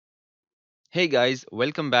Hey guys,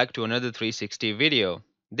 welcome back to another 360 video.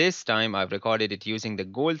 This time I've recorded it using the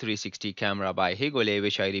Gold 360 camera by Higole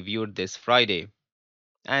which I reviewed this Friday.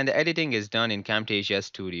 And the editing is done in Camtasia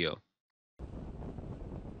Studio.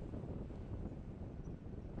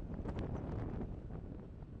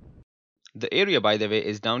 The area by the way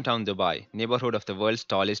is downtown Dubai, neighborhood of the world's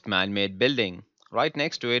tallest man-made building. Right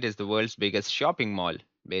next to it is the world's biggest shopping mall,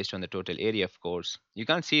 based on the total area of course. You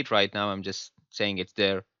can't see it right now, I'm just saying it's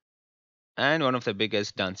there. And one of the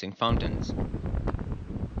biggest dancing fountains.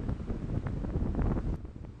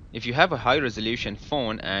 If you have a high resolution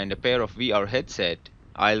phone and a pair of VR headset,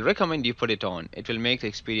 I'll recommend you put it on. It will make the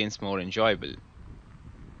experience more enjoyable.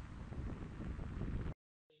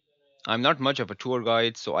 I'm not much of a tour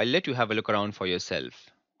guide, so I'll let you have a look around for yourself.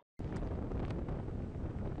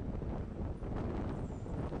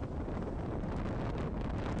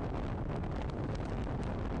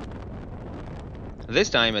 This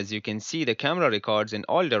time, as you can see, the camera records in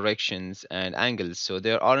all directions and angles, so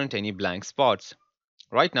there aren't any blank spots.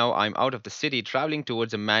 Right now, I'm out of the city traveling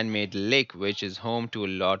towards a man-made lake which is home to a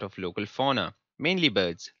lot of local fauna, mainly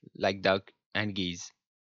birds, like duck and geese.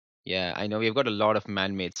 Yeah, I know we've got a lot of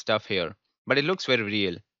man-made stuff here, but it looks very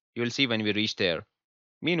real. You'll see when we reach there.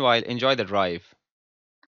 Meanwhile, enjoy the drive.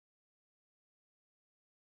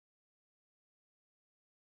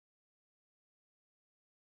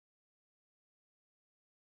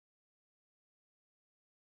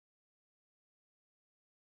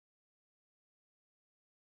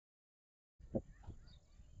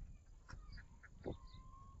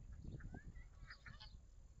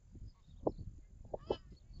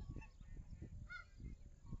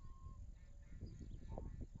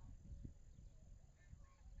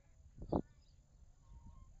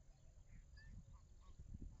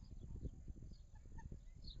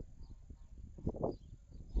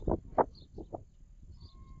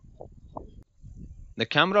 The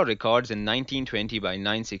camera records in 1920 by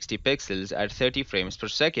 960 pixels at 30 frames per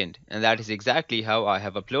second, and that is exactly how I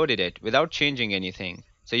have uploaded it without changing anything.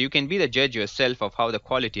 So you can be the judge yourself of how the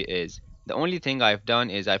quality is. The only thing I've done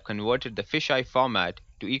is I've converted the fisheye format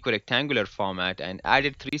to equirectangular format and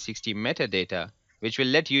added 360 metadata, which will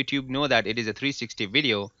let YouTube know that it is a 360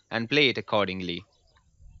 video and play it accordingly.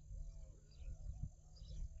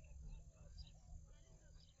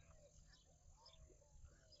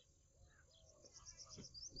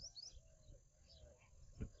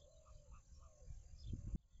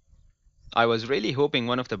 I was really hoping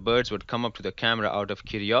one of the birds would come up to the camera out of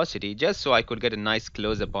curiosity just so I could get a nice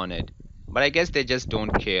close up on it. But I guess they just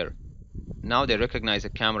don't care. Now they recognize a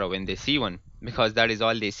camera when they see one, because that is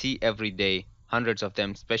all they see every day, hundreds of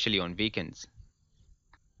them, especially on weekends.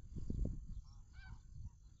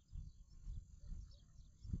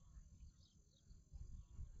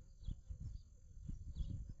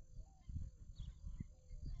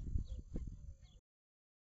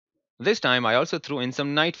 This time I also threw in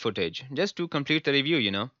some night footage, just to complete the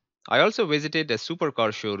review. I also visited a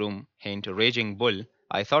supercar showroom, hint Raging Bull.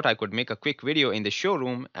 I thought I could make a quick video in the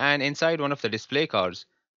showroom and inside one of the display cars,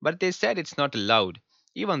 but they said it's not allowed,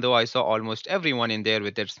 even though I saw almost everyone in there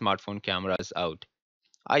with their smartphone cameras out.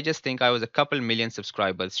 I just think I was a couple million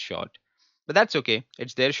subscribers short. But that's okay,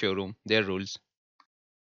 it's their showroom, their rules.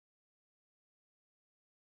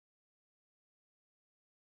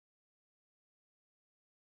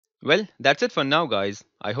 Well, that's it for now, guys.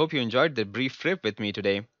 I hope you enjoyed the brief trip with me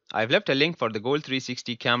today. I've left a link for the Gold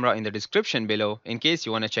 360 camera in the description below in case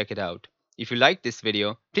you want to check it out. If you liked this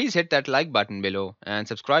video, please hit that like button below and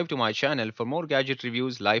subscribe to my channel for more gadget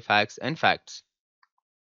reviews, life hacks, and facts.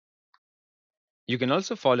 You can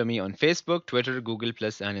also follow me on Facebook, Twitter, Google,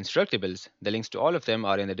 and Instructables. The links to all of them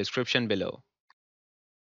are in the description below.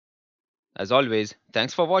 As always,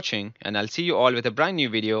 thanks for watching, and I'll see you all with a brand new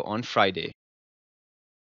video on Friday.